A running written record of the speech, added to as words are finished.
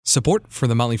Support for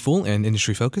The Motley Fool and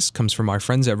Industry Focus comes from our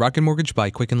friends at Rocket Mortgage by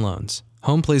Quicken Loans.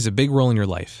 Home plays a big role in your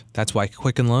life. That's why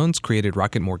Quicken Loans created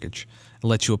Rocket Mortgage. It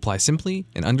lets you apply simply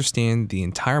and understand the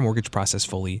entire mortgage process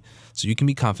fully so you can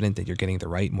be confident that you're getting the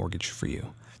right mortgage for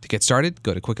you. To get started,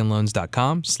 go to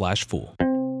quickenloans.com/fool.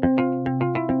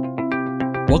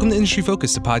 Welcome to Industry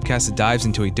Focus, the podcast that dives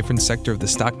into a different sector of the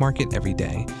stock market every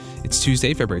day. It's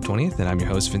Tuesday, February 20th, and I'm your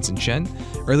host, Vincent Shen.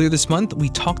 Earlier this month, we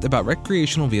talked about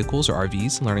recreational vehicles, or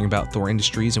RVs, learning about Thor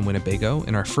Industries in Winnebago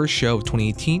in our first show of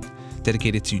 2018,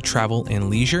 dedicated to travel and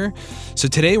leisure. So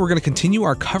today, we're going to continue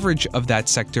our coverage of that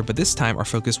sector, but this time our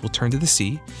focus will turn to the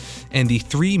sea and the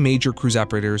three major cruise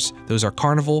operators. Those are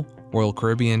Carnival, Royal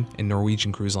Caribbean, and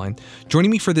Norwegian Cruise Line.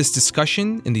 Joining me for this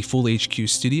discussion in the Fool HQ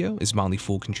studio is Motley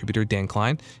Fool contributor Dan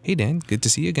Klein. Hey Dan, good to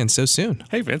see you again so soon.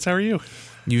 Hey Vince, how are you?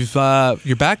 You're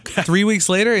back 3 weeks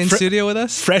later in studio with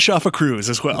us? Fresh off a cruise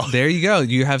as well. There you go.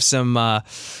 You have some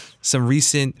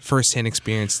recent firsthand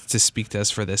experience to speak to us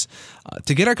for this.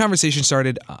 To get our conversation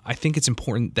started, I think it's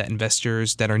important that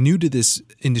investors that are new to this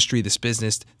industry, this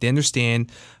business, they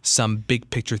understand some big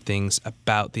picture things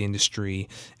about the industry.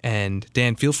 And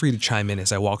Dan, feel free to chime in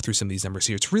as I walk through some of these numbers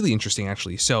here. It's really interesting,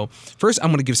 actually. So first, I'm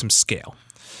going to give some scale.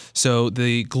 So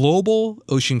the global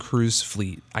ocean cruise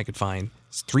fleet I could find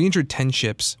is 310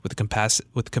 ships with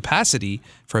capacity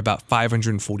for about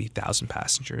 540,000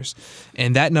 passengers.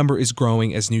 And that number is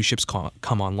growing as new ships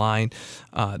come online.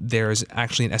 There's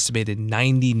actually an estimated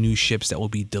 90 new ships that will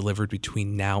be delivered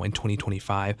between now and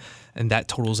 2025. And that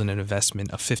totals in an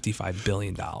investment of $55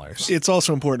 billion. It's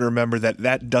also important to remember that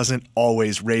that doesn't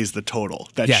always raise the total,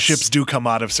 that Yes. ships do come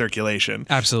out of circulation.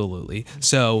 Absolutely.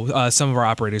 So some of our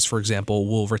operators, for example,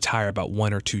 will retire about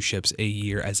one or two ships a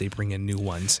year as they bring in new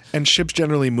ones. And ships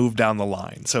generally move down the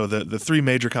line. So the three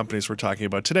major companies we're talking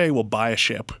about today will buy a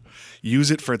ship,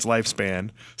 use it for its lifespan,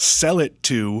 sell it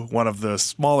to one of the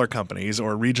smaller companies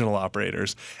or regional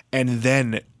operators, and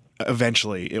then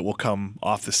eventually it will come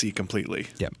off the sea completely.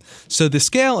 Yep. So the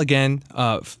scale, again,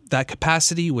 that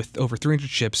capacity with over 300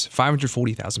 ships,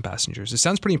 540,000 passengers. It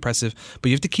sounds pretty impressive, but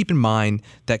you have to keep in mind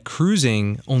that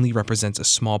cruising only represents a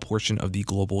small portion of the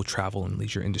global travel and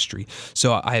leisure industry.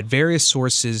 So I had various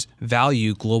sources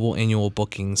value global annual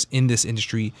bookings in this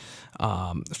industry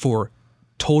for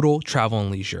total travel and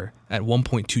leisure at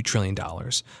 $1.2 trillion.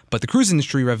 But the cruise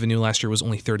industry revenue last year was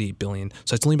only $38 billion.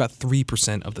 So it's only about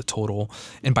 3% of the total.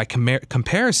 And by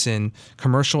comparison,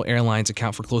 commercial airlines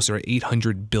account for closer to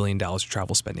 $800 billion of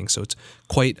travel spending. So it's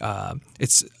quite,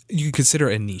 you could consider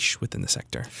a niche within the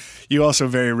sector. You also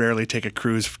very rarely take a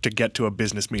cruise to get to a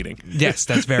business meeting. Yes,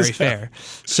 that's very fair.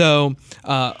 So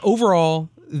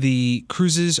overall, the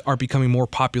cruises are becoming more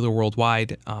popular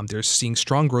worldwide. They're seeing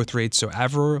strong growth rates. So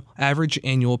average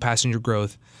annual passenger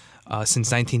growth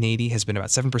since 1980 has been about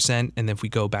 7%. And then if we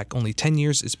go back only 10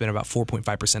 years, it's been about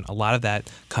 4.5%. A lot of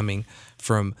that coming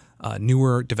from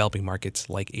newer developing markets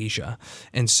like Asia.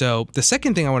 And so the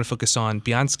second thing I want to focus on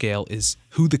beyond scale is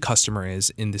who the customer is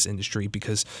in this industry,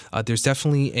 because there's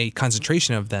definitely a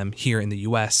concentration of them here in the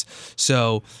U.S.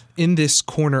 So in this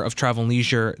corner of travel and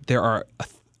leisure, there are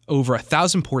over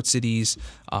 1,000 port cities.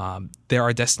 There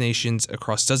are destinations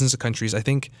across dozens of countries. I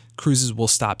think cruises will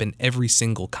stop in every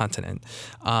single continent.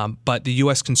 But the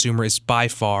U.S. consumer is by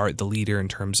far the leader in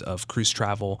terms of cruise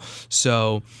travel.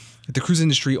 So the cruise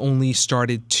industry only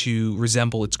started to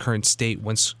resemble its current state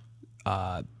once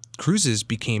cruises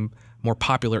became more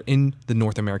popular in the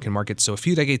North American market. So a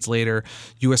few decades later,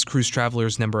 U.S. cruise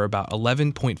travelers number about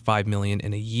 11.5 million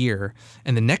in a year.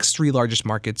 And the next three largest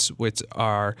markets, which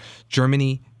are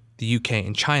Germany, the UK,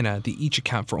 and China, they each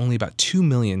account for only about 2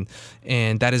 million,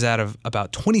 and that is out of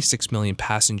about 26 million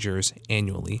passengers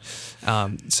annually.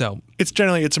 So it's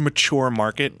a mature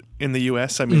market in the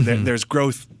U.S. I mean, there's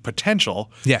growth potential.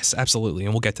 Yes, absolutely,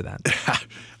 and we'll get to that.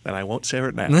 Then I won't say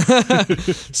it now.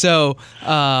 So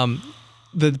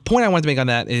the point I wanted to make on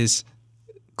that is,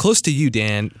 close to you,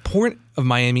 Dan, Port of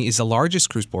Miami is the largest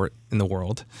cruise port in the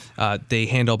world. They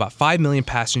handle about 5 million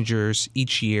passengers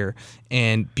each year.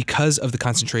 And because of the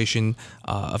concentration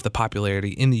of the popularity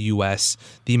in the U.S.,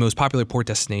 the most popular port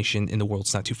destination in the world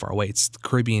is not too far away. It's the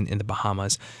Caribbean and the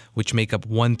Bahamas, which make up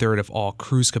 1/3 of all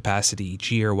cruise capacity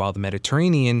each year, while the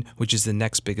Mediterranean, which is the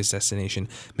next biggest destination,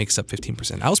 makes up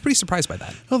 15%. I was pretty surprised by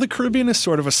that. Well, the Caribbean is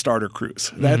sort of a starter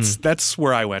cruise. That's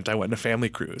where I went. I went on a family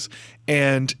cruise.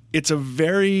 And it's a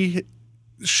very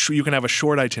you can have a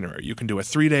short itinerary. You can do a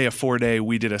 3-day, a 4-day.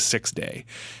 We did a 6-day.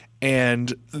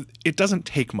 And it doesn't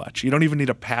take much. You don't even need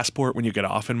a passport when you get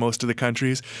off in most of the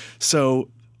countries. So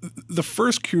the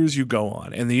first cruise you go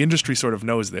on, and the industry sort of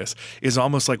knows this, is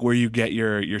almost like where you get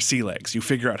your sea legs. You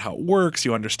figure out how it works,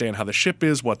 you understand how the ship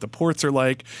is, what the ports are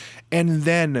like, and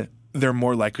then they're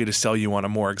more likely to sell you on a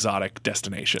more exotic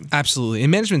destination. Absolutely. And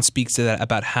management speaks to that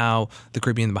about how the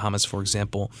Caribbean and the Bahamas, for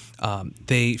example,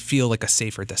 they feel like a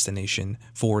safer destination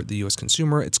for the U.S.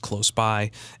 consumer. It's close by,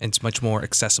 and it's much more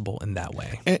accessible in that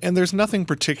way. And there's nothing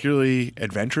particularly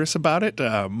adventurous about it.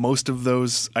 Most of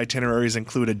those itineraries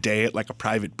include a day at like a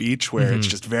private beach where it's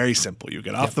just very simple. You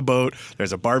get off the boat,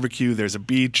 there's a barbecue, there's a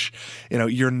beach.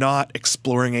 You're not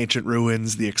exploring ancient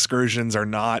ruins. The excursions are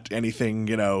not anything,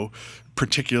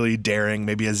 particularly daring,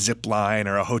 maybe a zip line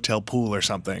or a hotel pool or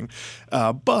something.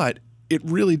 But it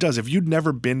really does. If you'd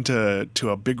never been to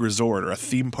a big resort or a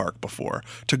theme park before,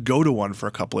 to go to one for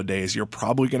a couple of days, you're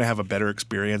probably going to have a better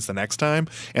experience the next time.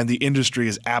 And the industry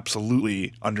is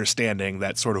absolutely understanding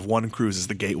that sort of one cruise is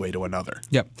the gateway to another.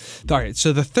 Yep. All right.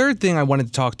 So the third thing I wanted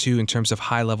to talk to in terms of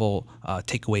high-level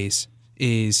takeaways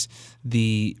is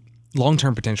the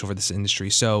long-term potential for this industry.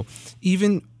 So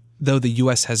even though the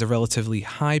U.S. has a relatively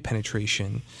high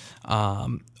penetration,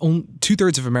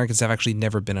 2/3 of Americans have actually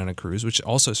never been on a cruise, which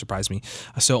also surprised me.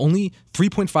 So only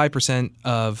 3.5%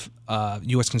 of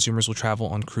U.S. consumers will travel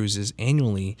on cruises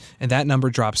annually, and that number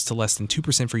drops to less than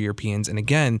 2% for Europeans. And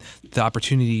again, the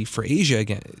opportunity for Asia,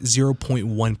 again,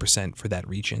 0.1% for that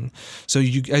region. So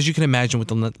as you can imagine,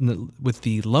 with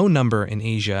the low number in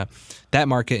Asia, that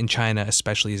market in China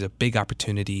especially is a big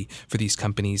opportunity for these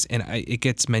companies, and it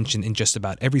gets mentioned in just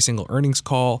about every single earnings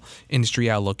call, industry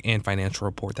outlook, and financial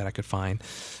report that I could find.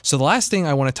 So the last thing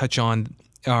I want to touch on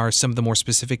are some of the more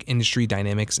specific industry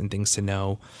dynamics and things to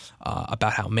know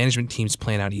about how management teams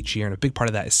plan out each year. And a big part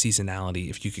of that is seasonality,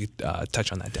 if you could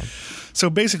touch on that, Dan. So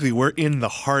basically, we're in the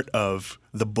heart of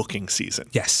the booking season.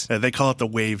 Yes. They call it the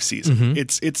wave season.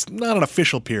 It's not an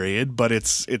official period, but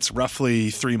it's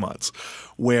roughly 3 months,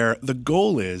 where the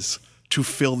goal is to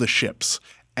fill the ships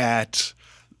at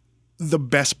the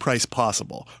best price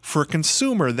possible. For a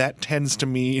consumer, that tends to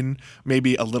mean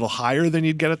maybe a little higher than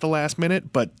you'd get at the last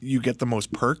minute, but you get the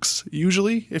most perks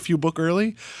usually if you book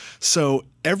early. So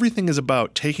everything is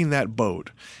about taking that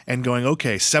boat and going,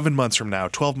 okay, 7 months from now,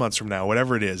 12 months from now,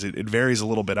 whatever it is, it varies a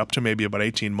little bit up to maybe about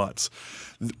 18 months.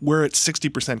 We're at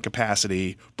 60%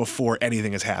 capacity before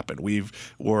anything has happened.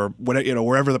 Wherever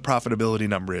the profitability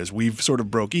number is, we've sort of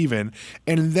broke even,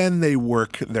 and then they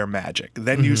work their magic.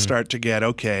 Then you start to get,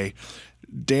 okay,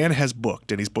 Dan has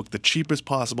booked, and he's booked the cheapest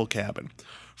possible cabin.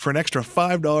 For an extra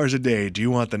 $5 a day, do you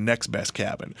want the next best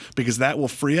cabin? Because that will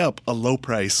free up a low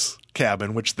price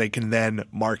cabin, which they can then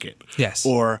market. Yes.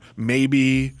 Or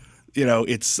maybe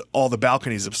it's all the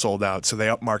balconies have sold out, so they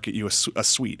upmarket you a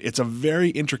suite. It's a very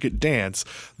intricate dance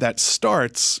that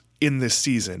starts in this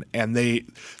season, and they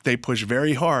push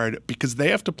very hard because they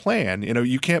have to plan.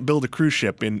 You can't build a cruise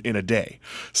ship in a day.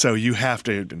 So you have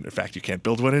to, in fact, you can't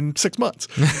build one in 6 months.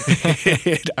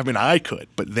 I mean, I could,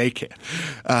 but they can't.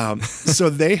 So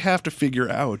they have to figure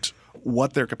out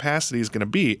what their capacity is going to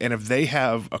be. And if they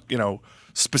have,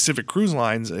 specific cruise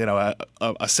lines, a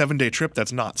 7-day trip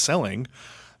that's not selling,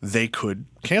 they could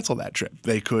cancel that trip.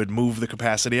 They could move the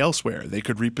capacity elsewhere. They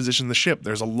could reposition the ship.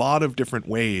 There's a lot of different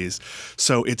ways.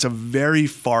 So it's a very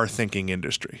far-thinking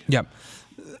industry. Yep.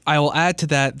 I will add to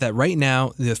that right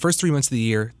now, the first 3 months of the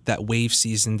year, that wave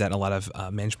season that a lot of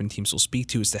management teams will speak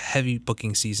to is the heavy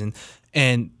booking season.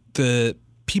 And the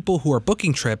people who are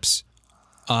booking trips,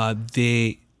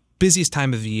 the busiest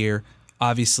time of the year,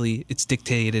 obviously it's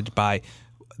dictated by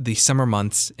the summer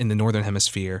months in the Northern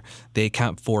Hemisphere. They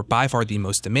account for by far the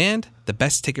most demand, the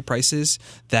best ticket prices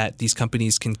that these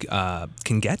companies can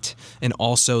get, and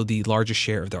also the largest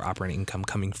share of their operating income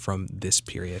coming from this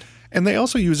period. And they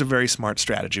also use a very smart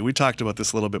strategy. We talked about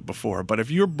this a little bit before, but if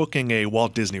you're booking a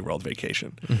Walt Disney World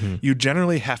vacation, you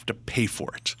generally have to pay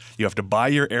for it. You have to buy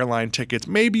your airline tickets.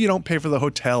 Maybe you don't pay for the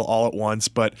hotel all at once,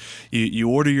 but you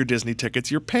order your Disney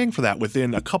tickets. You're paying for that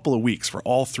within a couple of weeks for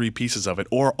all 3 pieces of it,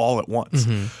 or all at once.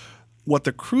 What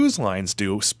the cruise lines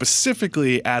do,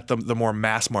 specifically at the more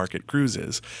mass market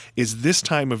cruises, is this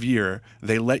time of year,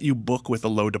 they let you book with a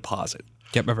low deposit.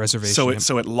 Yep, a reservation.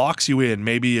 So it locks you in.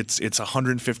 Maybe it's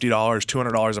 $150,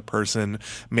 $200 a person.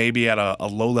 Maybe at a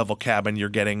low-level cabin, you're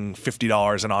getting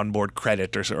 $50 in onboard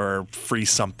credit or free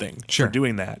something for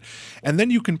doing that. And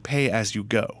then you can pay as you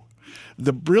go.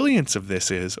 The brilliance of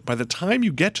this is, by the time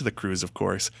you get to the cruise, of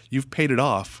course, you've paid it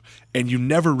off, and you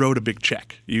never wrote a big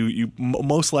check. You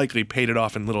most likely paid it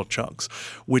off in little chunks,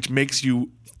 which makes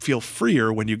you feel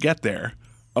freer when you get there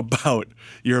about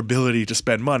your ability to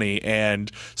spend money.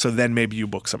 And so then maybe you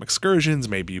book some excursions,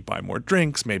 maybe you buy more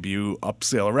drinks, maybe you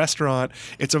upsell a restaurant.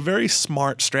 It's a very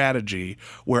smart strategy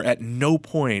where at no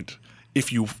point,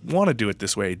 if you want to do it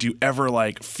this way, do you ever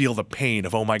like feel the pain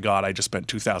of, oh my God, I just spent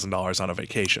 $2,000 on a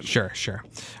vacation? Sure.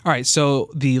 All right. So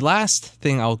the last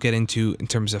thing I'll get into in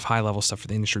terms of high level stuff for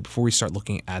the industry before we start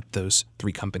looking at those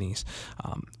three companies.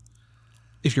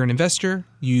 If you're an investor,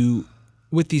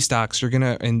 with these stocks,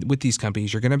 and with these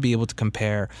companies, you're gonna be able to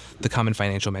compare the common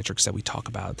financial metrics that we talk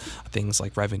about, things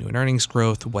like revenue and earnings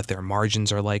growth, what their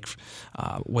margins are like,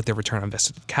 what their return on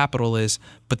invested capital is.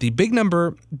 But the big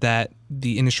number that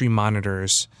the industry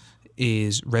monitors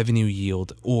is revenue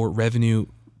yield, or revenue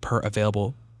per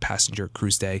available passenger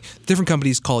cruise day. Different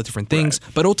companies call it different things,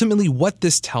 but ultimately what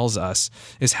this tells us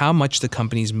is how much the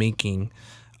company's making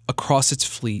across its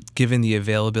fleet, given the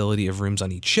availability of rooms on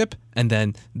each ship and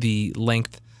then the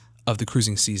length of the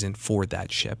cruising season for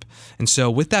that ship. And so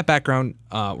with that background,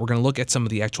 we're going to look at some of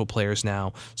the actual players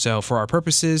now. So for our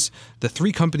purposes, the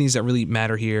three companies that really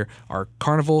matter here are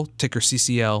Carnival, ticker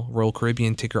CCL, Royal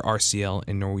Caribbean, ticker RCL,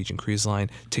 and Norwegian Cruise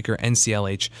Line, ticker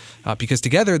NCLH, because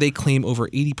together they claim over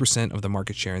 80% of the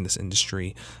market share in this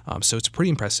industry. So it's pretty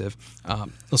impressive.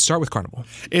 Let's start with Carnival.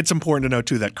 It's important to note,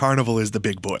 too, that Carnival is the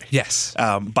big boy. Yes.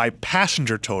 By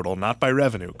passenger total, not by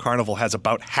revenue, Carnival has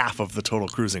about half of the total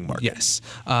cruising market. Yes.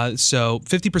 So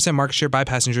 50% market share by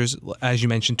passengers, as you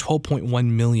mentioned, 12.1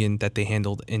 million that they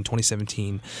handled in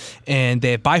 2017. And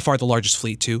they have by far the largest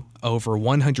fleet, too, over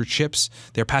 100 ships.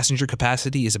 Their passenger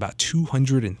capacity is about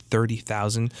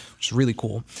 230,000, which is really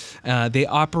cool. They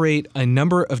operate a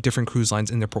number of different cruise lines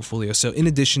in their portfolio. So in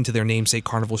addition to their namesake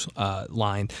Carnival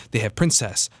line, they have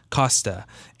Princess, Costa,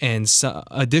 and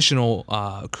additional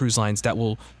cruise lines that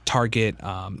will target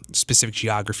specific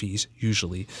geographies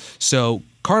usually. So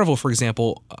Carnival, for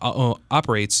example,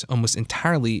 operates almost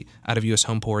entirely out of U.S.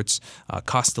 home ports,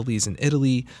 Costa Lee's in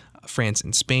Italy, France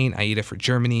and Spain, AIDA for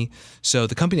Germany. So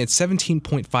the company had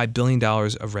 $17.5 billion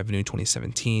of revenue in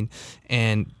 2017.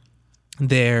 And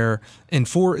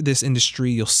for this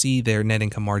industry, you'll see their net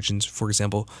income margins, for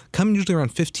example, come usually around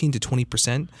 15 to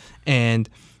 20%. And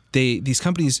these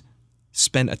companies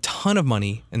spend a ton of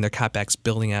money in their capex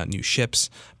building out new ships,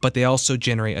 but they also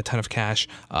generate a ton of cash.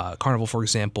 Carnival, for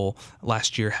example,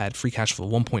 last year had free cash flow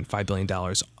of $1.5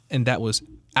 billion, and that was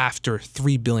after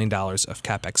 $3 billion of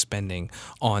capex spending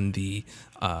on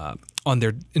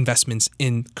their investments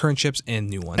in current ships and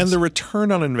new ones. And the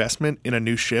return on investment in a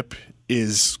new ship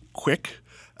is quick.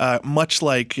 Much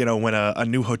like, when a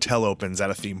new hotel opens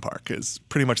at a theme park, is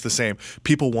pretty much the same.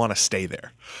 People want to stay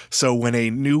there. So when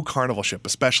a new Carnival ship,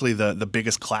 especially the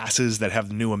biggest classes that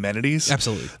have new amenities,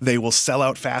 absolutely, they will sell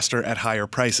out faster at higher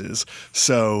prices.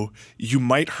 So you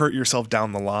might hurt yourself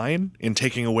down the line in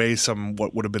taking away some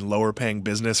what would have been lower paying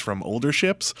business from older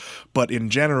ships. But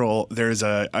in general, there's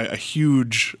a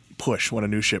huge push when a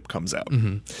new ship comes out.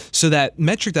 Mm-hmm. So that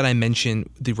metric that I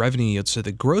mentioned, the revenue yield, so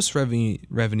the gross revenue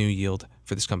yield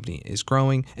for this company is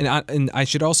growing. And I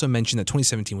should also mention that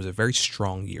 2017 was a very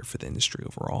strong year for the industry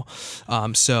overall.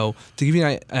 So to give you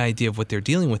an idea of what they're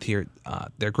dealing with here,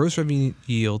 their gross revenue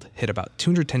yield hit about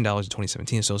 $210 in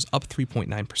 2017, so it was up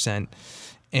 3.9%.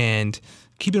 And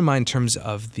keep in mind in terms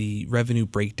of the revenue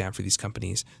breakdown for these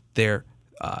companies, their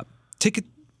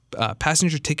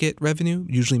passenger ticket revenue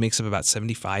usually makes up about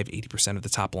 75-80% of the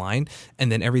top line, and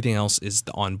then everything else is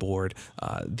the onboard,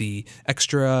 the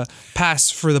extra pass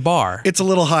for the bar. It's a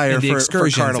little higher for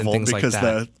Carnival because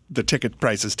the ticket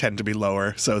prices tend to be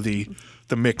lower, so the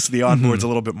mix, the onboard's a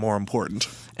little bit more important.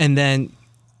 And then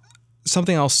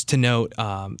something else to note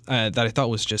that I thought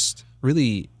was just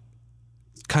really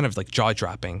kind of like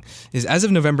jaw-dropping is as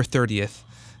of November 30th,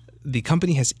 the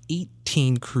company has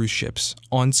 18 cruise ships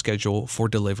on schedule for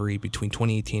delivery between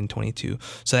 2018 and 2022.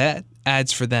 So that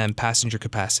adds for them passenger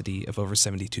capacity of over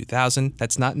 72,000.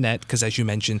 That's not net because, as you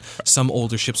mentioned, some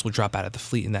older ships will drop out of the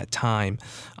fleet in that time.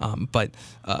 But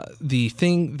the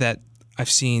thing that I've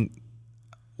seen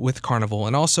with Carnival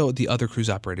and also the other cruise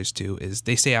operators too is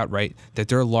they say outright that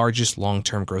their largest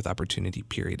long-term growth opportunity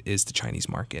period is the Chinese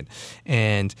market.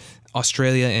 And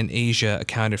Australia and Asia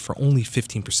accounted for only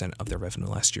 15% of their revenue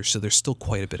last year. So there's still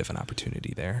quite a bit of an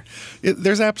opportunity there.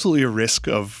 There's absolutely a risk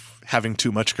of having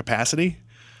too much capacity.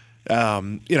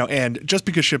 And just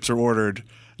because ships are ordered,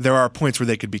 there are points where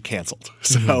they could be canceled.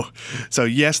 So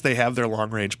yes, they have their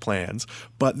long-range plans.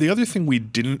 But the other thing we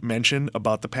didn't mention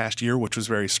about the past year, which was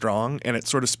very strong, and it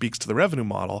sort of speaks to the revenue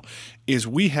model, is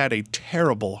we had a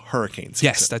terrible hurricane season.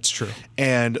 Yes, that's true.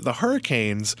 And the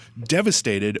hurricanes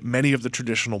devastated many of the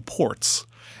traditional ports.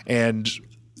 And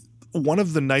one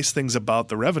of the nice things about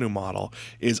the revenue model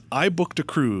is I booked a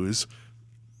cruise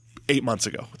 8 months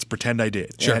ago. Let's pretend I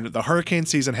did. Sure. And the hurricane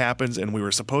season happens, and we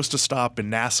were supposed to stop in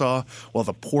Nassau. Well,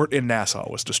 the port in Nassau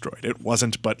was destroyed. It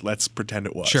wasn't, but let's pretend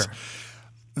it was. Sure.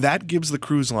 That gives the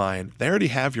cruise line, they already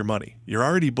have your money. You're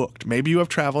already booked. Maybe you have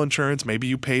travel insurance. Maybe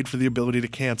you paid for the ability to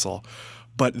cancel.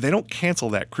 But they don't cancel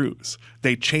that cruise.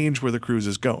 They change where the cruise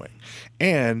is going.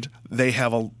 And they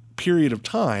have a period of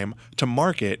time to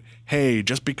market, hey,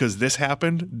 just because this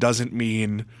happened doesn't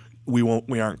mean we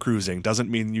aren't cruising, doesn't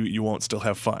mean you won't still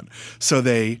have fun. So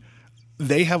they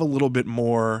have a little bit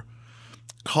more,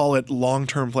 call it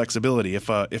long-term flexibility. If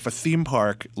a theme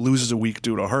park loses a week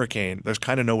due to a hurricane, there's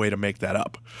kind of no way to make that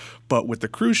up. But with the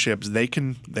cruise ships, they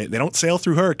don't sail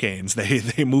through hurricanes.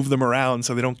 They move them around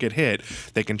so they don't get hit.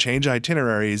 They can change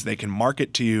itineraries. They can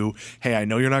market to you, hey, I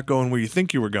know you're not going where you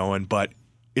think you were going, but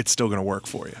it's still going to work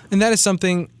for you. And that is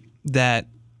something that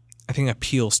I think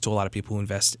appeals to a lot of people who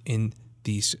invest in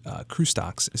these cruise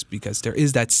stocks, is because there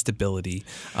is that stability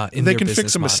in their business model. They can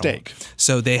fix a mistake.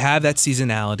 So they have that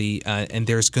seasonality, and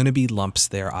there's going to be lumps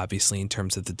there, obviously, in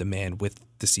terms of the demand with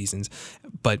the seasons.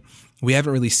 But we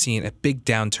haven't really seen a big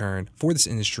downturn for this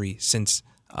industry since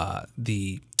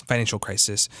the financial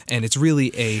crisis, and it's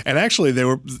really a. And actually, they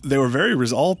were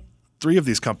very all 3 of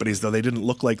these companies, though they didn't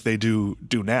look like they do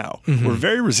now, were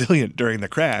very resilient during the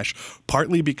crash,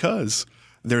 partly because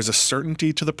there's a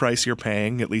certainty to the price you're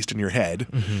paying, at least in your head,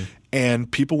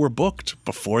 and people were booked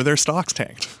before their stocks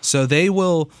tanked. So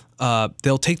they'll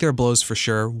take their blows for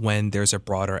sure when there's a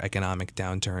broader economic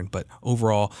downturn. But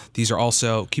overall, these are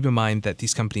also, keep in mind that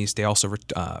these companies, they also,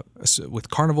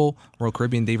 with Carnival, Royal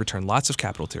Caribbean, they return lots of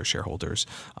capital to their shareholders.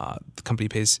 The company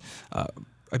pays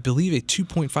I believe, a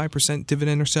 2.5%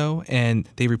 dividend or so, and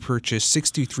they repurchased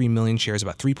 63 million shares,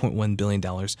 about $3.1 billion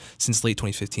since late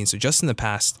 2015. So just in the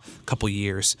past couple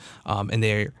years, and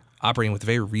they're operating with a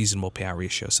very reasonable payout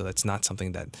ratio. So that's not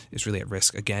something that is really at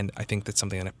risk. Again, I think that's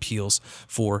something that appeals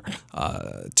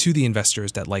to the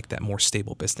investors that like that more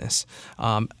stable business.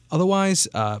 Otherwise,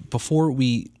 before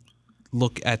we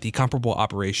look at the comparable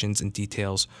operations and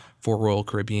details for Royal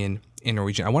Caribbean and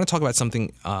Norwegian, I want to talk about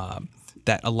something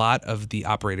that a lot of the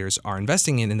operators are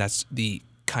investing in, and that's the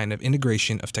kind of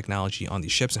integration of technology on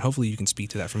these ships. And hopefully you can speak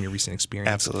to that from your recent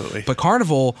experience. Absolutely. But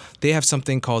Carnival, they have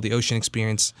something called the Ocean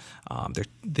Experience.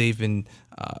 They've been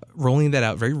rolling that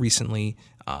out very recently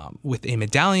with a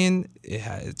medallion.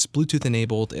 It's Bluetooth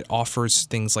enabled. It offers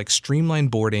things like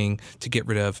streamlined boarding to get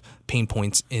rid of pain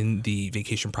points in the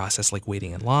vacation process, like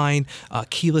waiting in line,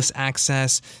 keyless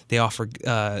access. They offer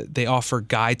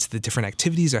guides to the different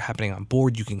activities that are happening on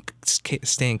board. You can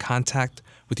stay in contact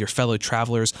with your fellow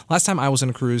travelers. Last time I was on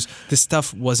a cruise, this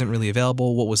stuff wasn't really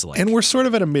available. What was it like? And we're sort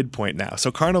of at a midpoint now. So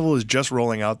Carnival is just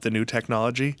rolling out the new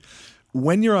technology.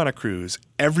 When you're on a cruise,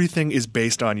 everything is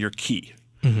based on your key.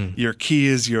 Your key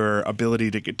is your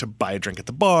ability to buy a drink at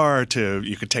the bar,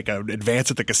 you could take an advance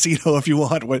at the casino if you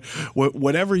want,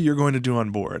 whatever you're going to do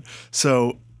on board.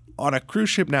 So on a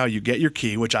cruise ship now, you get your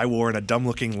key, which I wore in a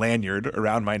dumb-looking lanyard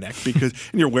around my neck and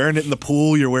you're wearing it in the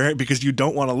pool. You're wearing it because you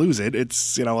don't want to lose it.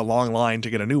 It's a long line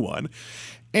to get a new one.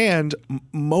 And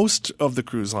most of the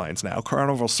cruise lines now,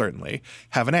 Carnival certainly,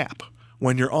 have an app.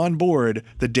 When you're on board,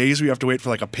 the days where you have to wait for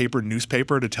like a paper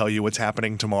newspaper to tell you what's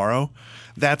happening tomorrow,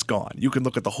 that's gone. You can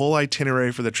look at the whole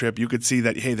itinerary for the trip. You could see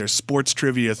that, hey, there's sports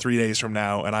trivia 3 days from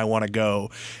now, and I want to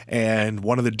go. And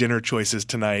one of the dinner choices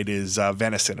tonight is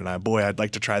venison, and I'd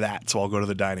like to try that, so I'll go to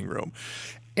the dining room.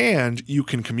 And you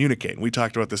can communicate. We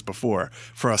talked about this before.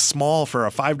 For a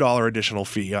 $5 additional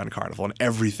fee on Carnival, and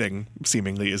everything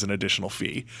seemingly is an additional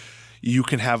fee, you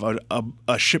can have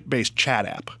a ship-based chat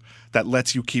app that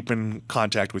lets you keep in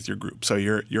contact with your group. So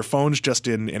your phone's just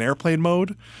in airplane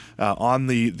mode on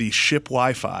the ship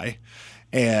Wi-Fi,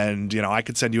 and I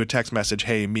could send you a text message,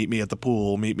 hey, meet me at the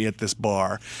pool, meet me at this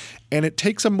bar. And it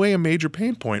takes away a major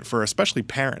pain point for especially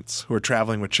parents who are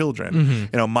traveling with children.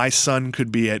 My son could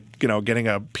be at getting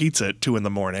a pizza at 2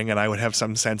 a.m, and I would have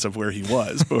some sense of where he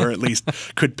was, or at least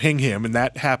could ping him, and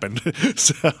that happened.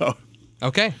 So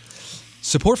okay.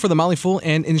 Support for The Motley Fool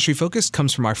and Industry Focus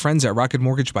comes from our friends at Rocket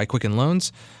Mortgage by Quicken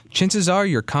Loans. Chances are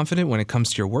you're confident when it comes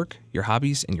to your work, your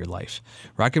hobbies, and your life.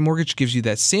 Rocket Mortgage gives you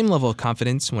that same level of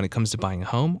confidence when it comes to buying a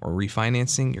home or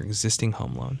refinancing your existing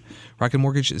home loan. Rocket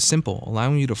Mortgage is simple,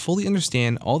 allowing you to fully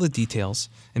understand all the details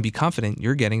and be confident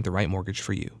you're getting the right mortgage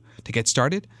for you. To get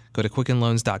started, go to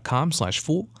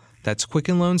quickenloans.com/fool. That's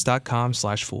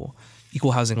quickenloans.com/fool.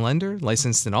 Equal housing lender,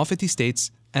 licensed in all 50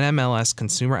 states, NMLS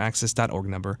consumeraccess.org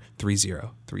number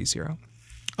 3030. All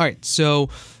right, so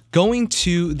going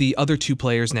to the other 2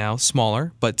 players now,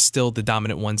 smaller, but still the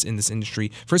dominant ones in this industry.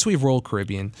 First, we have Royal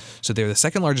Caribbean. So they're the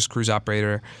second largest cruise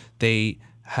operator. They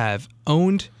have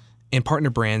owned and partner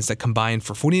brands that combine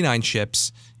for 49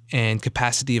 ships and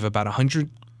capacity of about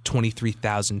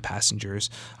 123,000 passengers.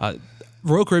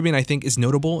 Royal Caribbean, I think, is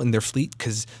notable in their fleet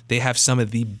because they have some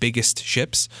of the biggest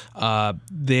ships.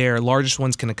 Their largest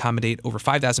ones can accommodate over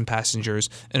 5,000 passengers.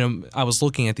 And I was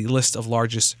looking at the list of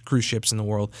largest cruise ships in the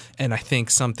world, and I think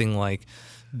something like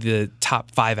the top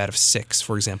 5 out of 6,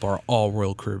 for example, are all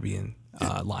Royal Caribbean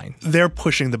line. They're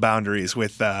pushing the boundaries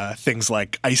with things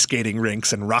like ice skating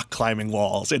rinks and rock climbing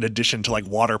walls, in addition to like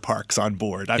water parks on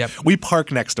board. We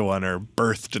parked next to one or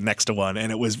berthed next to one,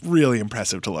 and it was really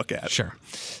impressive to look at. Sure.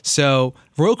 So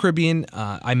Royal Caribbean,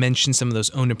 I mentioned some of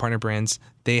those owned and partner brands.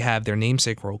 They have their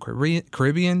namesake Royal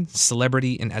Caribbean,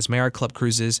 Celebrity, and Asmara Club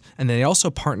Cruises, and then they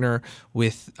also partner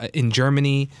with in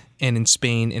Germany and in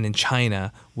Spain and in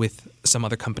China with some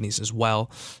other companies as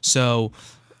well. So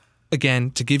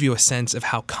again, to give you a sense of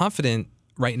how confident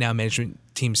right now management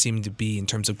teams seem to be in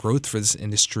terms of growth for this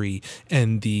industry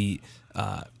and the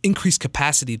increased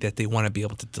capacity that they want to be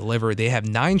able to deliver. They have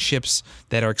 9 ships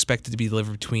that are expected to be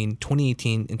delivered between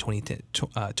 2018 and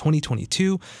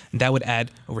 2022, and that would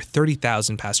add over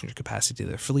 30,000 passenger capacity to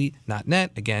their fleet, not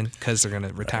net, again, because they're going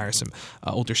to retire some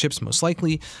older ships most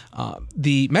likely.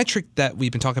 The metric that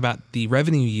we've been talking about, the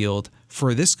revenue yield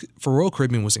for Royal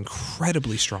Caribbean, was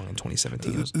incredibly strong in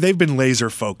 2017. They've been laser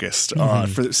focused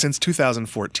since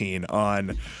 2014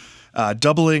 on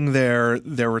doubling their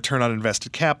return on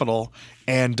invested capital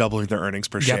and doubling their earnings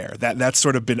per share. That's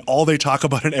sort of been all they talk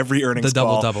about in every earnings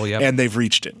call. Double, and they've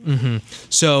reached it.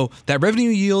 So that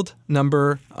revenue yield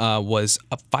number was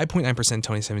up 5.9% in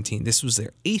 2017. This was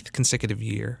their 8th consecutive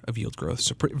year of yield growth,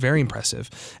 so very impressive.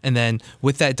 And then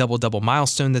with that double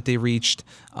milestone that they reached,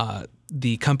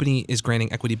 the company is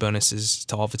granting equity bonuses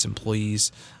to all of its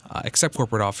employees, except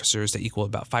corporate officers, that equal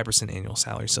about 5% annual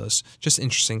salary. So it's just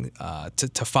interesting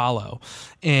to follow.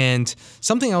 And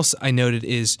something else I noted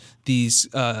is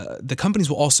the companies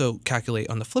will also calculate,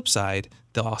 on the flip side,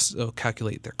 they'll also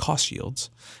calculate their cost yields.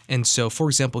 And so, for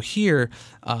example, here,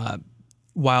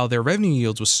 while their revenue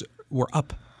yields were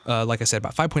up, like I said,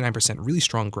 about 5.9%, really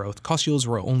strong growth, cost yields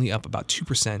were only up about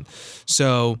 2%.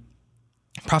 So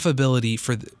profitability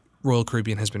for the Royal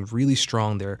Caribbean has been really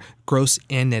strong. Their gross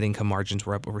and net income margins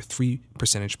were up over 3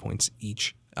 percentage points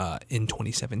each in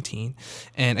 2017.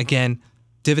 And again,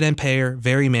 dividend payer,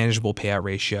 very manageable payout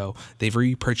ratio. They've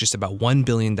repurchased about $1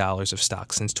 billion of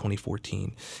stock since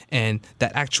 2014. And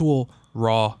that actual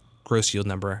raw gross yield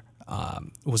number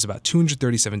was about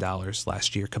 $237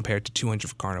 last year compared to $200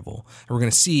 for Carnival. And we're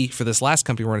going to see for this last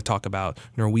company we're going to talk about,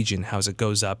 Norwegian, how it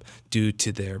goes up due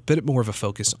to their bit more of a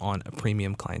focus on a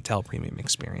premium clientele, premium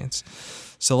experience.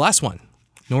 So last one,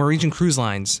 Norwegian Cruise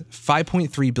Lines,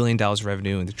 $5.3 billion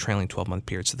revenue in the trailing 12-month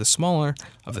period. So the smaller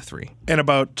of the three. And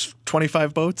about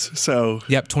 25 boats. So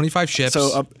 25 ships.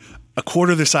 So a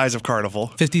quarter the size of Carnival.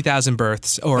 50,000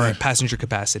 berths or passenger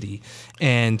capacity.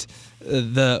 And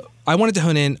I wanted to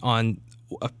hone in on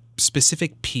a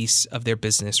specific piece of their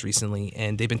business recently,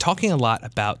 and they've been talking a lot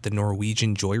about the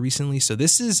Norwegian Joy recently. So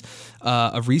this is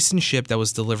a recent ship that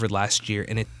was delivered last year,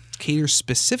 and it caters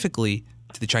specifically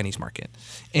to the Chinese market.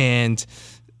 And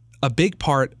a big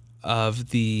part of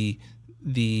the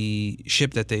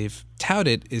ship that they've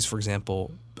touted is, for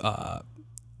example,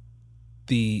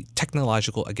 the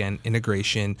technological, again,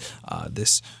 integration,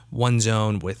 this one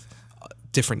zone with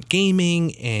different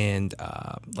gaming and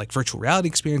like virtual reality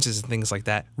experiences and things like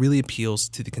that really appeals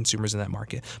to the consumers in that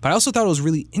market. But I also thought it was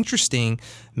really interesting.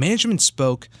 Management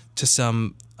spoke to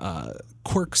some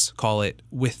quirks, call it,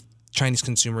 with Chinese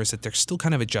consumers that they're still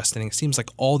kind of adjusting. It seems like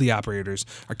all the operators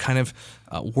are kind of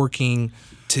working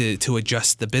to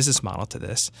adjust the business model to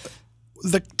this.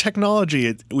 The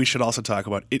technology, we should also talk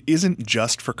about, it isn't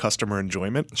just for customer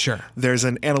enjoyment. Sure. There's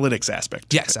an analytics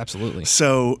aspect. Yes, absolutely.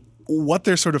 So what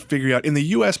they're sort of figuring out in the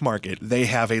U.S. market, they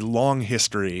have a long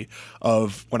history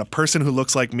of when a person who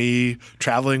looks like me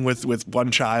traveling with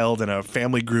one child and a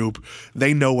family group,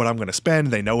 they know what I'm going to spend.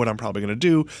 They know what I'm probably going to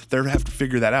do. They have to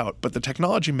figure that out. But the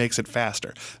technology makes it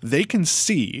faster. They can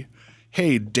see,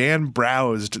 hey, Dan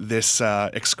browsed this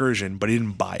excursion, but he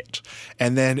didn't buy it.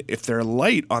 And then if they're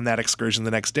light on that excursion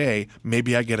the next day,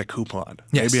 maybe I get a coupon.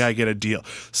 Yes. Maybe I get a deal.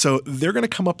 So they're going to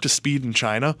come up to speed in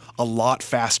China a lot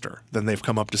faster than they've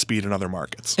come up to speed in other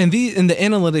markets. And the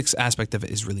analytics aspect of it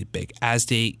is really big.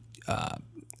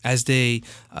 As they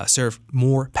serve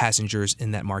more passengers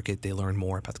in that market, they learn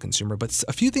more about the consumer. But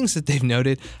a few things that they've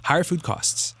noted: higher food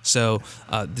costs. So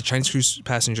the Chinese cruise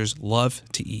passengers love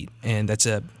to eat, and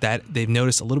that they've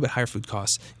noticed a little bit higher food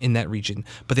costs in that region.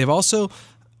 But they've also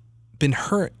been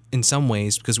hurt in some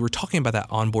ways because we're talking about that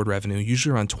onboard revenue,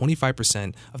 usually around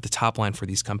 25% of the top line for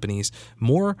these companies.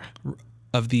 More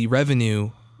of the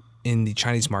revenue in the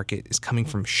Chinese market is coming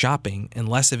from shopping and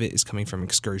less of it is coming from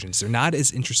excursions. They're not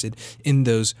as interested in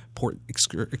those port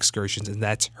excursions, and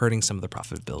that's hurting some of the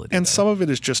profitability. And some of it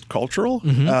is just cultural.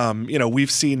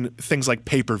 We've seen things like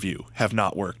pay-per-view have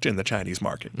not worked in the Chinese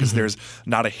market because there's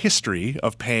not a history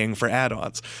of paying for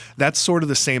add-ons. That's sort of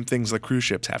the same things that cruise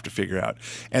ships have to figure out.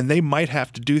 And they might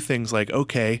have to do things like,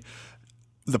 okay,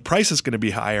 the price is going to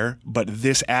be higher, but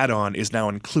this add-on is now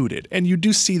included. And you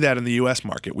do see that in the U.S.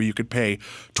 market where you could pay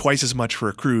twice as much for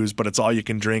a cruise, but it's all you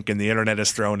can drink and the internet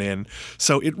is thrown in.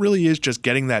 So it really is just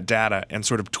getting that data and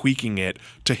sort of tweaking it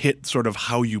to hit sort of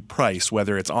how you price,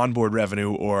 whether it's onboard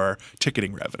revenue or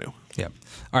ticketing revenue. Yeah.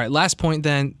 All right. Last point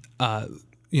then.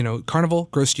 Carnival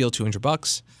gross deal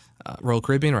 $200, Royal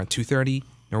Caribbean around $230,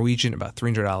 Norwegian about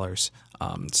 $300.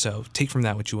 So take from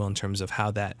that what you will in terms of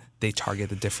how that they target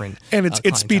the different and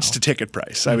it speaks to ticket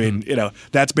price. I mean,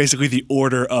 that's basically the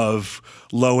order of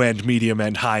low end, medium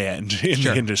end, high end in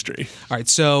the industry. All right,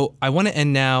 so I want to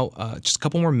end now just a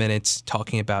couple more minutes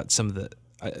talking about some of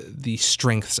the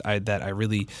strengths that I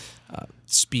really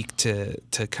speak to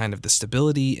kind of the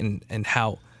stability and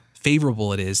how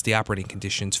favorable it is, the operating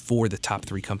conditions for the top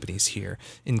three companies here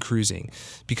in cruising.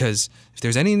 Because if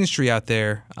there's any industry out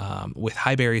there with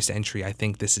high barriers to entry, I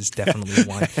think this is definitely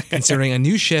one. Considering a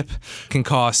new ship can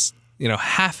cost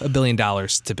 $500 million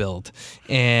to build.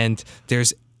 And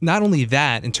there's not only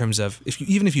that in terms of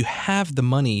even if you have the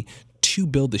money to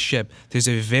build the ship, there's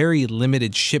a very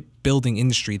limited shipbuilding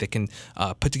industry that can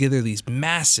put together these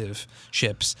massive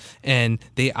ships, and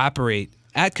they operate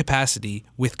at capacity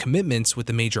with commitments with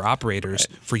the major operators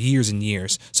for years and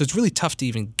years. So it's really tough to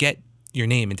even get your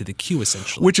name into the queue,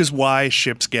 essentially. Which is why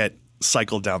ships get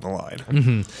cycled down the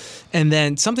line. And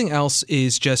then something else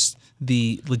is just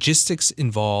the logistics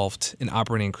involved in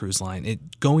operating a cruise line.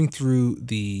 Going through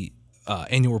the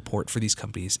annual report for these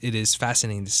companies, it is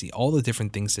fascinating to see all the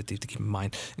different things that they have to keep in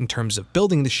mind in terms of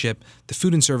building the ship, the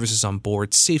food and services on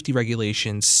board, safety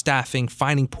regulations, staffing,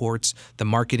 finding ports, the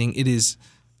marketing. It is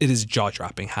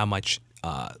jaw-dropping how much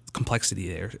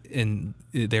complexity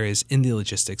there is in the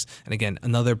logistics. And again,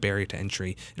 another barrier to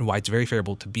entry and why it's very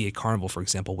favorable to be a Carnival, for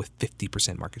example, with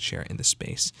 50% market share in the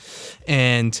space.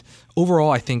 And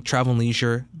overall, I think Travel and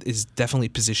Leisure is definitely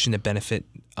positioned to benefit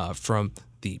from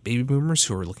the baby boomers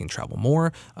who are looking to travel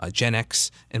more, Gen X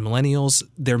and millennials.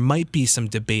 There might be some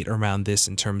debate around this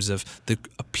in terms of the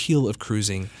appeal of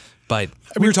cruising. But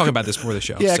we were talking about this before the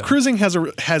show. Yeah, so. Cruising has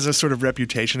a sort of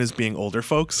reputation as being older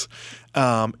folks,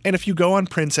 and if you go on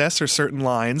Princess or certain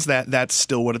lines, that's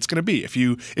still what it's going to be. If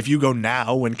you go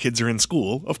now when kids are in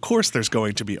school, of course there's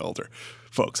going to be older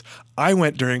folks. I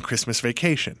went during Christmas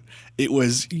vacation. It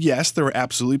was, yes, there were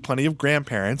absolutely plenty of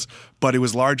grandparents, but it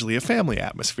was largely a family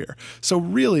atmosphere. So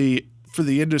really, for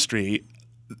the industry,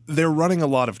 they're running a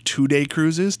lot of 2-day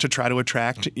cruises to try to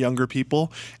attract younger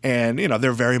people, and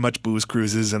they're very much booze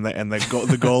cruises, and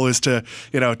the goal is to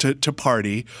to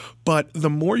party. But the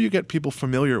more you get people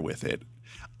familiar with it,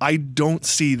 I don't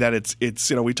see that it's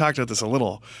we talked about this a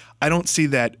little. I don't see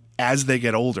that as they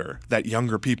get older, that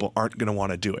younger people aren't going to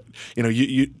want to do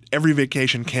it. Every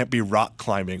vacation can't be rock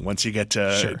climbing once you get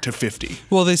to 50.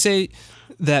 Well, they say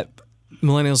that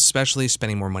millennials especially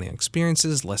spending more money on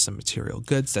experiences, less on material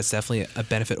goods. That's definitely a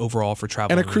benefit overall for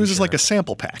travel. And a cruise is like a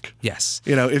sample pack. Yes.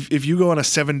 If you go on a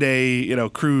 7-day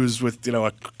cruise with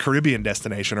a Caribbean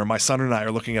destination, or my son and I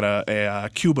are looking at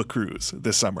a Cuba cruise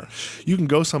this summer, you can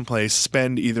go someplace,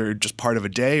 spend either just part of a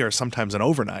day or sometimes an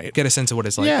overnight. Get a sense of what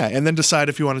it's like. Yeah, and then decide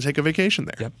if you want to take a vacation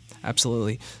there. Yep,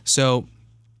 absolutely. So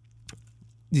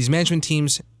these management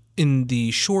teams in the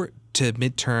short to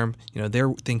midterm,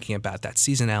 they're thinking about that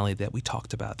seasonality that we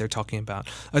talked about. They're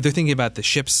thinking about the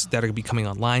ships that are going to be coming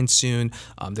online soon.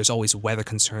 There's always weather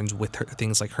concerns with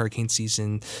things like hurricane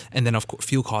season, and then of course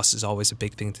fuel costs is always a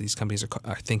big thing that these companies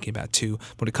are thinking about too.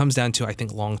 When it comes down to, I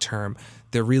think long term,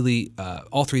 they're really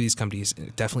all three of these companies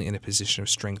definitely in a position of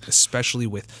strength, especially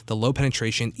with the low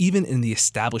penetration, even in the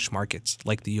established markets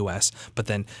like the U.S. But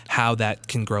then how that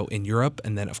can grow in Europe,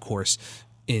 and then of course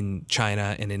in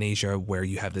China and in Asia, where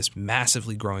you have this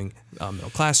massively growing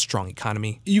middle class, strong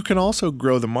economy. You can also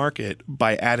grow the market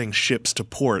by adding ships to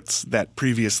ports that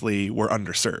previously were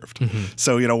underserved.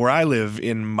 So, where I live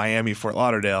in Miami, Fort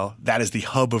Lauderdale, that is the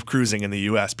hub of cruising in the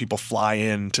U.S. People fly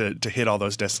in to hit all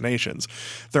those destinations.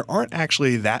 There aren't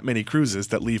actually that many cruises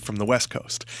that leave from the West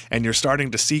Coast, and you're starting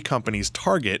to see companies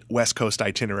target West Coast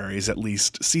itineraries at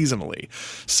least seasonally.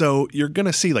 So you're going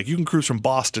to see, you can cruise from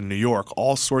Boston, New York,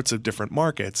 all sorts of different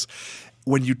markets.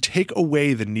 When you take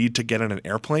away the need to get on an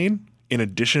airplane, in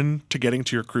addition to getting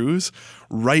to your cruise,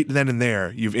 right then and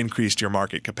there, you've increased your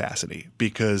market capacity.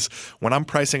 Because when I'm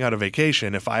pricing out a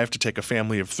vacation, if I have to take a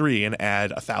family of 3 and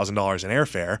add $1,000 in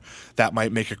airfare, that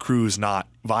might make a cruise not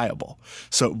viable.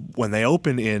 So when they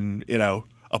open in,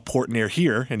 a port near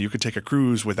here, and you could take a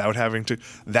cruise without having to,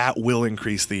 that will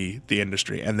increase the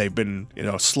industry. And they've been,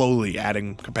 slowly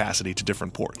adding capacity to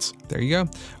different ports. There you go. All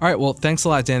right. Well, thanks a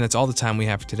lot, Dan. That's all the time we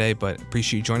have for today, but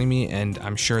appreciate you joining me. And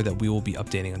I'm sure that we will be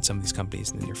updating on some of these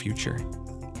companies in the near future.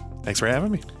 Thanks for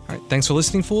having me. All right. Thanks for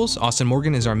listening, fools. Austin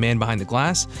Morgan is our man behind the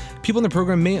glass. People in the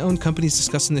program may own companies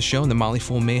discussed in the show, and the Motley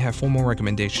Fool may have formal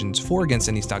recommendations for or against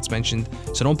any stocks mentioned.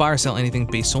 So don't buy or sell anything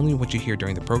based solely on what you hear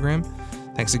during the program.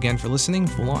 Thanks again for listening.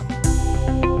 Fool on.